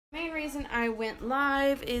The main reason I went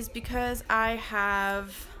live is because I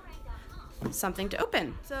have something to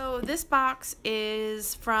open. So this box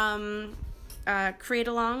is from Create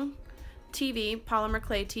Along TV, Polymer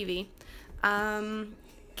Clay TV.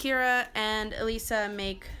 Kira and Elisa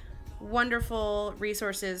make wonderful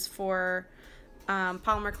resources for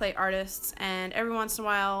polymer clay artists, and every once in a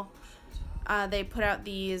while they put out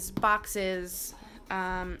these boxes.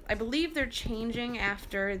 I believe they're changing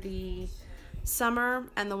after the summer,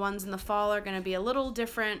 and the ones in the fall are going to be a little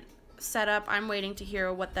different setup. I'm waiting to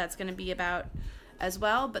hear what that's going to be about as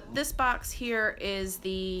well, but this box here is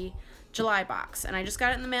the July box, and I just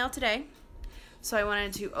got it in the mail today, so I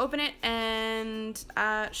wanted to open it and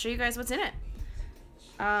show you guys what's in it.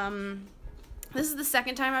 This is the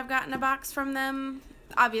second time I've gotten a box from them.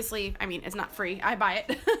 Obviously, I mean, it's not free, I buy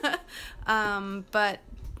it. But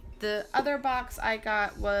the other box I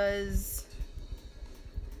got was,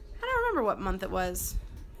 I don't remember what month it was.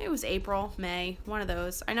 It was April, May, one of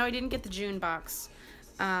those. I know I didn't get the June box,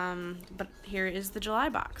 but here is the July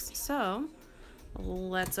box. So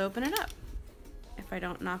let's open it up, if I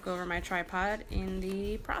don't knock over my tripod in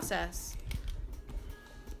the process.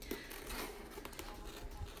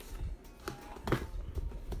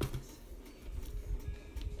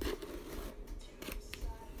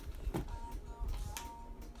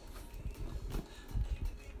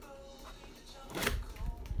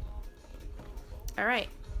 Alright,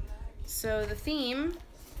 so the theme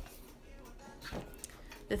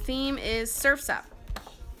is Surf's Up.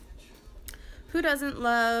 Who doesn't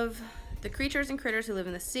love the creatures and critters who live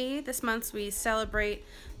in the sea? This month we celebrate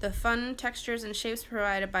the fun textures and shapes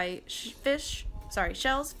provided by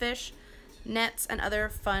shells, fish, nets, and other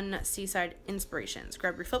fun seaside inspirations.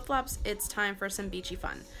 Grab your flip-flops, it's time for some beachy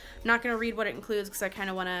fun. I'm not going to read what it includes because I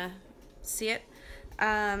kind of want to see it.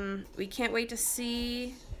 We can't wait to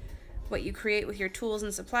see what you create with your tools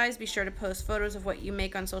and supplies. Be sure to post photos of what you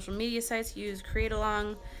make on social media sites. Use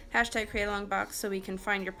hashtag #CreateAlongBox so we can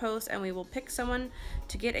find your posts, and we will pick someone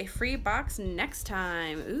to get a free box next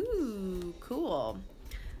time. Ooh, cool.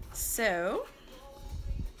 So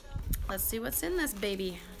let's see what's in this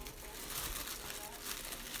baby.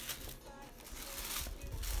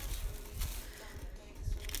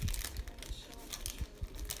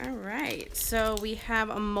 All right, so we have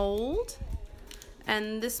a mold.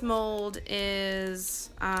 And this mold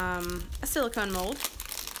is a silicone mold,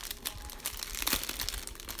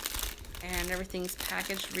 and everything's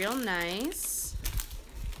packaged real nice.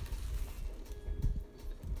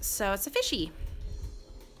 So it's a fishy.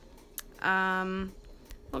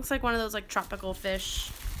 Looks like one of those like tropical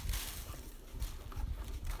fish.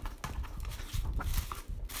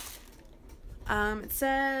 It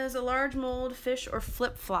says a large mold, fish, or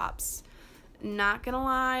flip-flops. Not gonna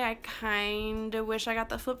lie, I kinda wish I got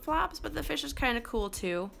the flip-flops, but the fish is kinda cool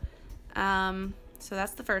too. So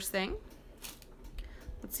that's the first thing.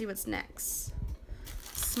 Let's see what's next.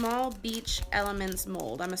 Small beach elements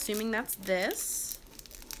mold. I'm assuming that's this.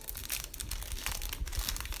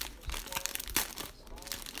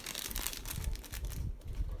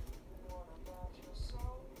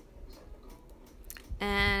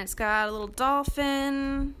 And it's got a little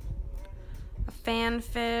dolphin, a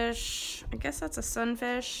fanfish, I guess that's a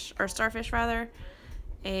sunfish, or starfish rather,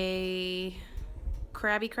 a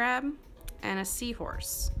crabby crab, and a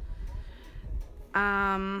seahorse.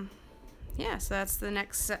 Yeah, so that's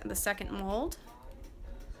the second mold.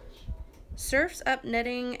 Surf's Up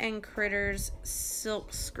netting and critters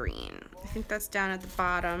silk screen. I think that's down at the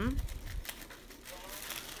bottom.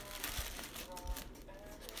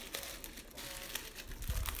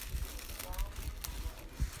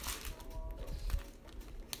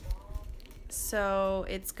 So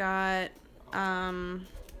it's got,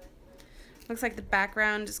 looks like the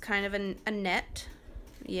background is kind of a net,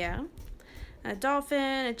 yeah. A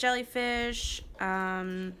dolphin, a jellyfish,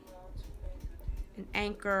 an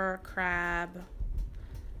anchor, a crab,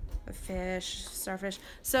 a fish, starfish.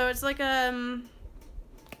 So it's like a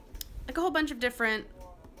whole bunch of different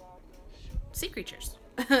sea creatures.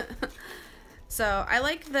 So I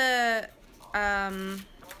like the, and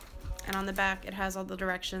on the back it has all the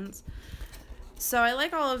directions. So I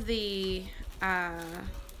like all of the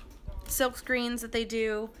silk screens that they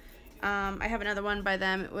do. I have another one by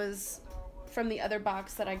them. It was from the other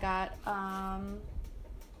box that I got. I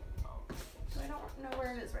don't know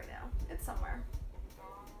where it is right now. It's somewhere.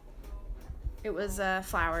 It was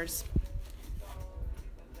flowers.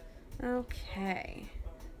 Okay.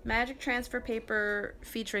 Magic transfer paper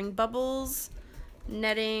featuring bubbles,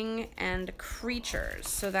 netting, and creatures.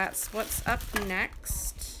 So that's what's up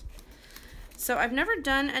next. So I've never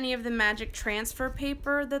done any of the magic transfer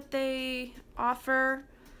paper that they offer.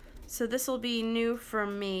 So this will be new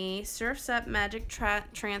from me. Surf's Up Magic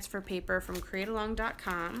Transfer Paper from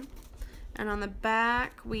createalong.com. And on the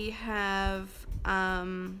back we have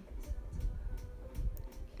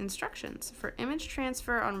instructions for image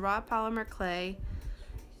transfer on raw polymer clay,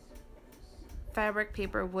 fabric,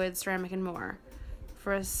 paper, wood, ceramic, and more.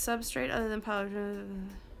 For a substrate other than polymer.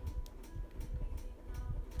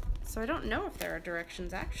 So I don't know if there are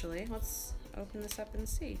directions actually. Let's open this up and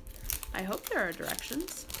see. I hope there are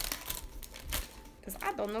directions, because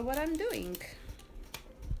I don't know what I'm doing.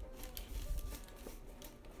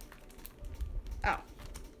 Oh.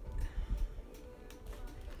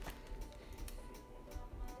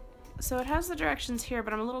 So it has the directions here,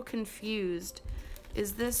 but I'm a little confused.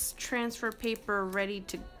 Is this transfer paper ready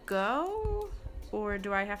to go, or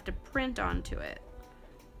do I have to print onto it?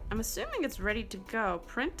 I'm assuming it's ready to go.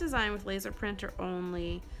 Print design with laser printer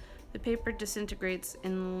only. The paper disintegrates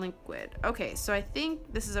in liquid. Okay, so I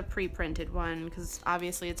think this is a pre-printed one because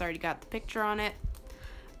obviously it's already got the picture on it.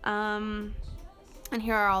 And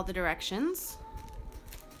here are all the directions.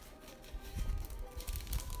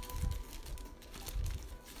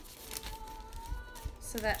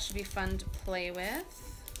 So that should be fun to play with.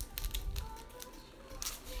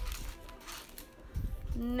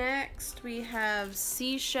 Next we have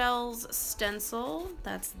Seashells Stencil.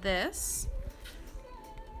 That's this.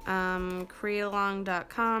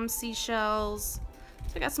 Createalong.com, seashells.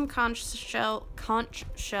 So I got some conch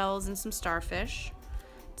shells and some starfish.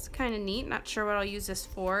 It's kind of neat. Not sure what I'll use this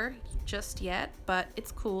for just yet, but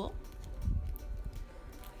it's cool.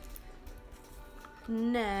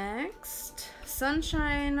 Next,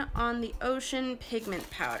 Sunshine on the Ocean pigment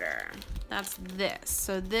powder. That's this.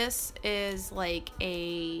 So this is like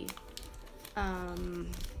a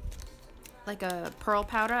pearl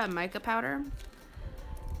powder, a mica powder.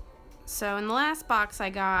 So in the last box I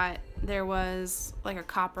got, there was like a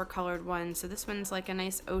copper colored one. So this one's like a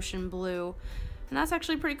nice ocean blue. And that's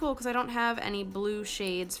actually pretty cool because I don't have any blue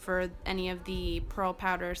shades for any of the pearl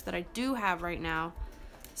powders that I do have right now.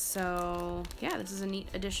 So yeah, this is a neat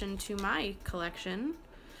addition to my collection.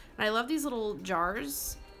 And I love these little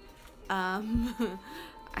jars.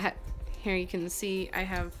 Here you can see I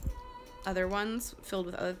have other ones filled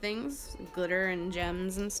with other things, glitter and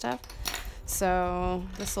gems and stuff. So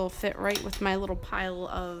this will fit right with my little pile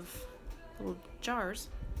of little jars.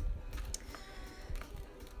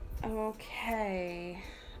 Okay,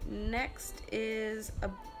 next is a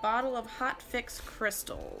bottle of Hot Fix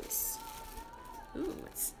crystals. Ooh,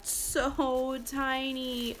 it's so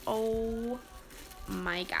tiny. Oh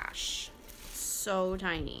my gosh, so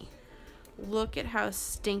tiny. Look at how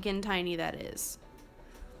stinking tiny that is.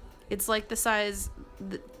 It's like the size,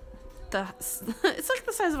 it's like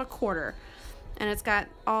the size of a quarter. And it's got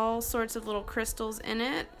all sorts of little crystals in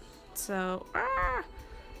it. So,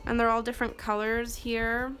 and they're all different colors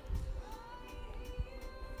here.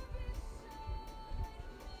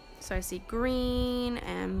 So I see green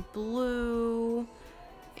and blue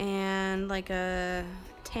and like a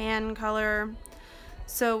tan color.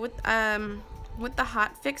 So with the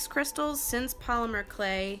Hot Fix crystals, since Polymer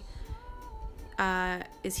Clay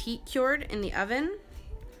is heat cured in the oven,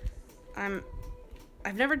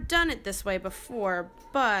 I've never done it this way before,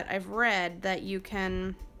 but I've read that you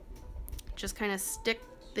can just kind of stick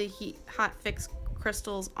the Hot Fix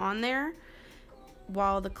crystals on there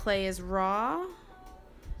while the clay is raw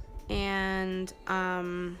and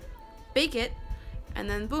bake it, and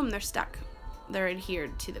then boom, they're stuck. They're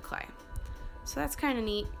adhered to the clay. So that's kind of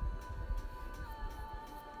neat.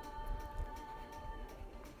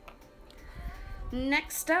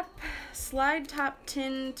 Next up, slide top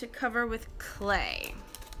tin to cover with clay.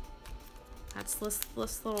 That's this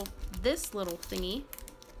little thingy.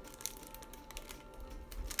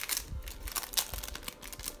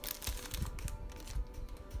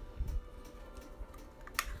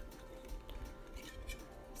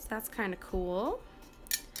 So that's kind of cool.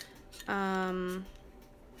 I've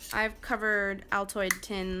covered Altoid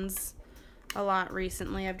tins a lot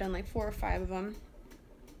recently. I've done like 4 or 5 of them.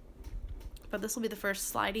 But this will be the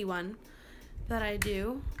first slidey one that I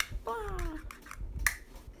do.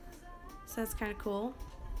 So that's kind of cool.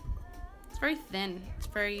 It's very thin. It's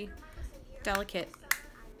very delicate.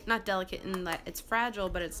 Not delicate in that it's fragile,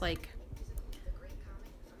 but it's like,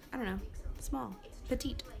 I don't know, small,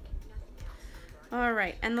 petite. All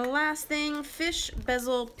right, and the last thing, fish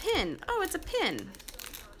bezel pin. Oh, it's a pin.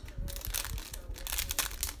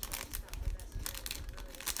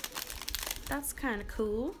 That's kind of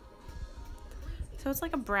cool. So it's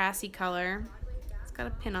like a brassy color. It's got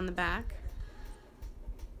a pin on the back.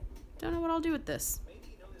 Don't know what I'll do with this.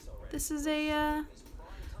 This is a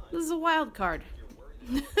wild card.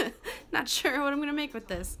 not sure what I'm gonna make with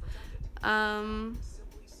this. But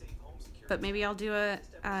maybe I'll do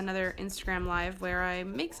another Instagram live where I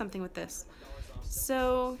make something with this.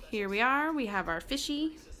 So here we are, we have our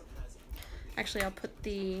fishy. Actually, I'll put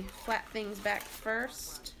the flat things back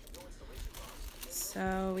first.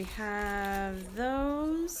 So we have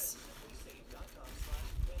those.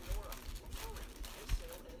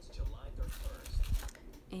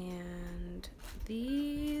 And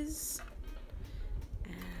these.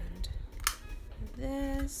 And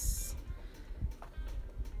this.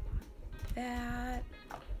 That.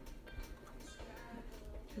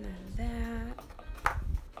 And then that.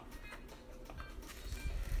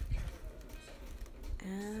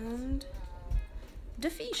 And the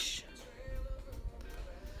fish.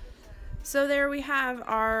 So there we have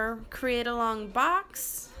our create along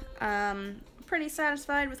box. Pretty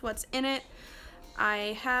satisfied with what's in it.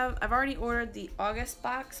 I've already ordered the August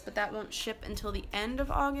box, but that won't ship until the end of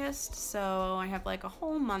August, so I have like a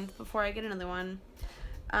whole month before I get another one.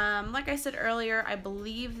 Like I said earlier, I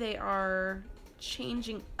believe they are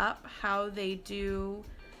changing up how they do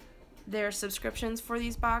their subscriptions for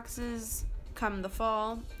these boxes come the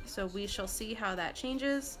fall, so we shall see how that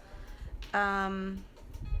changes. So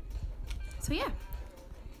yeah,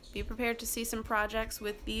 be prepared to see some projects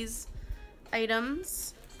with these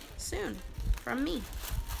items soon from me.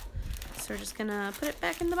 So we're just gonna put it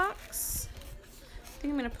back in the box. I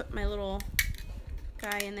think I'm gonna put my little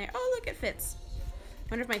guy in there. Oh, look, it fits.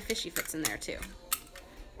 I wonder if my fishy fits in there too.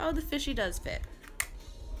 Oh, the fishy does fit.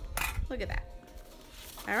 Look at that.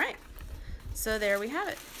 All right, so there we have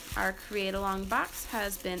it. Our create along box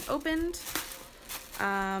has been opened.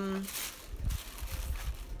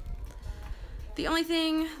 The only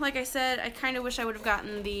thing, like I said, I kind of wish I would have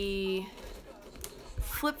gotten the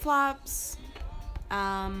flip-flops.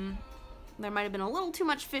 There might have been a little too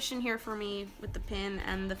much fish in here for me with the pin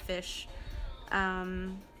and the fish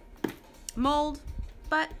mold,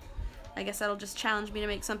 but I guess that'll just challenge me to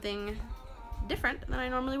make something different than I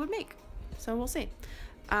normally would make. So we'll see.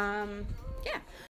 Yeah.